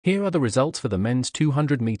Here are the results for the men's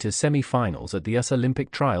 200 meters semi-finals at the US Olympic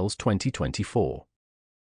Trials 2024.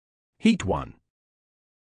 Heat 1.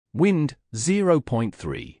 Wind,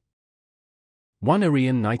 0.3. 1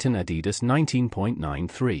 Arian Knighton Adidas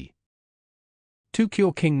 19.93. 2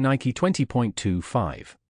 Kyo King Nike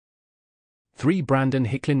 20.25. 3 Brandon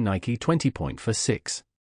Hicklin Nike 20.46.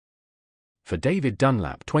 For David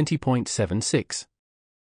Dunlap 20.76.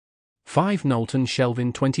 5 Knowlton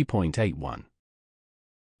Shelvin 20.81.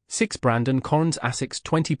 6 Brandon Corrins Asics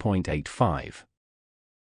 20.85.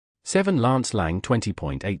 7 Lance Lang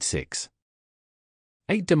 20.86.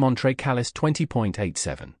 8 Demontre Callis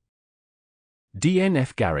 20.87.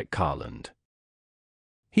 DNF Garrett Carland.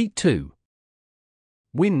 Heat 2.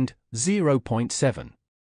 Wind, 0.7.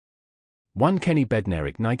 1 Kenny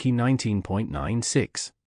Bednarik Nike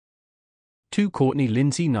 19.96. 2 Courtney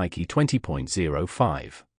Lindsay Nike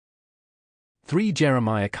 20.05. 3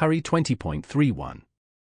 Jeremiah Curry 20.31.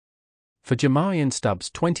 For Jamarian Stubbs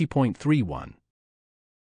 20.31.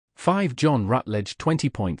 5 John Rutledge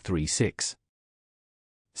 20.36.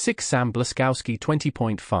 6 Sam Blaskowski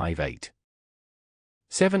 20.58.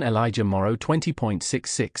 7 Elijah Morrow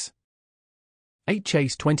 20.66. 8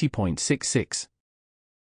 Chase 20.66.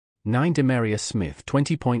 9 Demarius Smith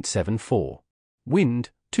 20.74. Wind,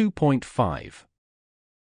 2.5.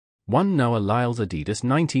 1 Noah Lyles Adidas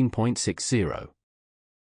 19.60.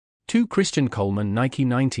 2 Christian Coleman Nike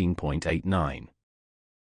 19.89.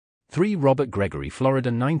 3 Robert Gregory Florida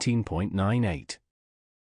 19.98.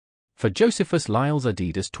 For Josephus Lyles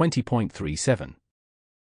Adidas 20.37.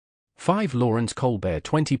 5 Lawrence Colbert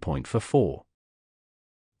 20.44.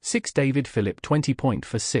 6 David Phillip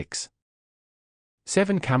 20.46.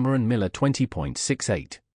 7 Cameron Miller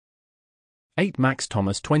 20.68. 8 Max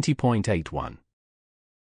Thomas 20.81.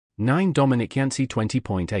 9 Dominic Yancey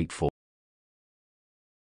 20.84.